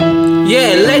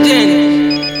Yeah,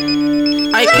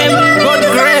 legend. I came, God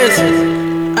grace.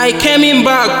 I came in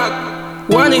back.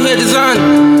 One head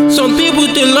on. Some people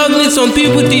they love me, some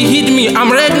people they hate me. I'm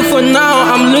ready for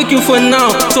now, I'm looking for now.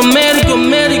 So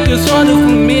America, sorry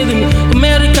for meeting me.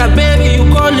 America, baby, you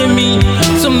calling me.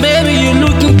 So baby, you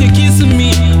looking to kiss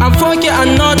me. I'm fucking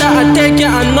another, I take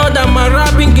it another. My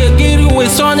rapping get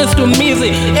with songs to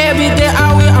music. Every day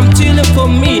I will, I'm chilling for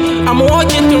me. I'm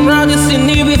walking around the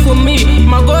city for me.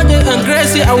 My God and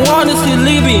grace, I want to see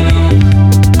living.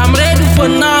 I'm ready for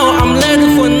now, I'm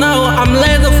ready for now, I'm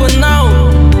ready for now.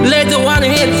 Let the one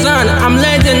hit on, I'm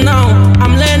ready now,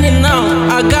 I'm learning now.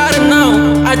 I got it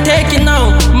now, I take it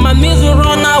now. My music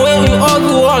run away in all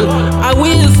the world. I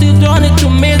will still doing it to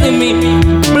make me.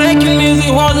 Breaking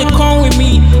music wasn't come with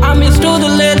me. I'm still the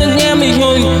lady near me.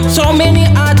 So many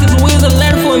artists will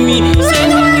learn for me. So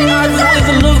many artists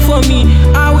will look for me.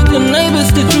 I with the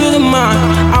neighbors to do the man.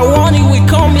 I want it, we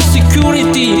call me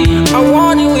security. I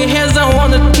want it, we hands on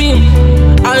the team.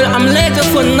 I'm ready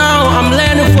for now, I'm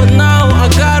learning for now. I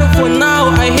got it for now,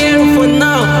 I hear it for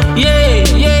now. Yeah,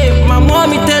 yeah, my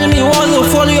mommy tell me what to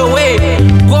follow your way.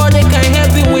 God, they can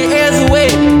help you with every way.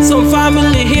 Some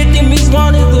family hating me,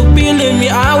 wanting to build me.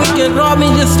 I we can rob me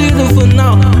just stealing for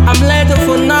now. I'm ready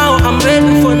for now, I'm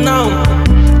ready for now.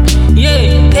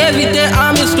 Yeah, every day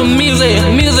I'm used to music.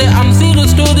 I'm still the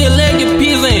studio leggy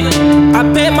peasy. I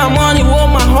pay my money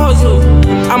with my hustle.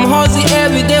 I'm hustling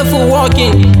every day for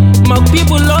walking. My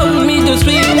people love me to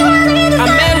speak.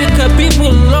 America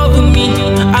people love me.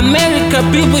 America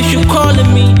people should call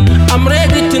me. I'm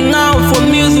ready to now for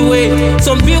music way.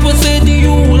 Some people say do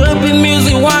you love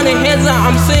music want to heads up.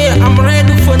 I'm saying I'm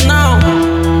ready for now.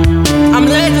 I'm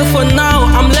ready for now.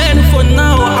 I'm ready for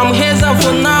now. I'm heads up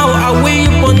for now. I wait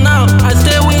for now. I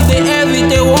stay with the every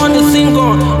day want to sing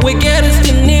on. We get it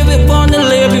still never born to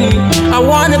live me. I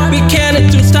wanna be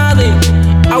candid to starting.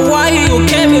 I want you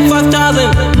came in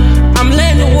 5,000. I'm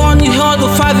letting one in hard to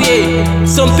 5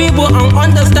 years. Some people don't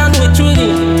understand what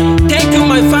truly. Thank you,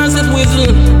 my fans with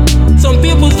wisdom. Some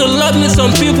people to love me,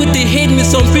 some people to hate me,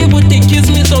 some people to kiss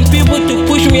me, some people to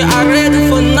push me. I'm ready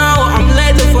for now, I'm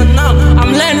ready for now,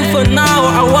 I'm ready for now.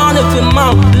 I want it for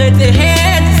now. Let the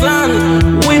heads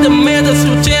on with the methods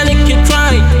to tell it, keep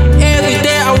trying. Every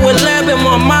day I will live in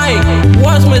my mind.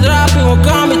 What's my rapping will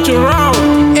come to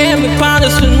round. Every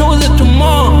partners to know it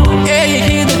tomorrow. Hey,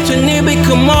 hear the Tunibi,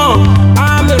 come on.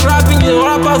 I'm a rapping, the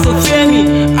rappers to fear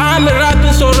me. I'm a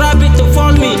rapping, so rapping to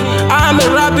follow me. I'm a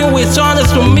rapping with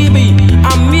songs to maybe.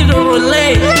 I'm middle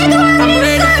relay. I'm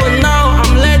ready for now,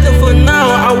 I'm ready for now.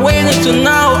 I waited to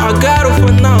now, I got it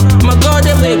for now. My God,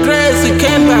 every grace, it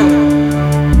came back.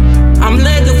 I'm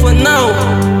ready for now.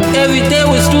 Every day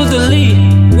we stood the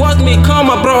lead. What me come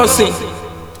a browsing.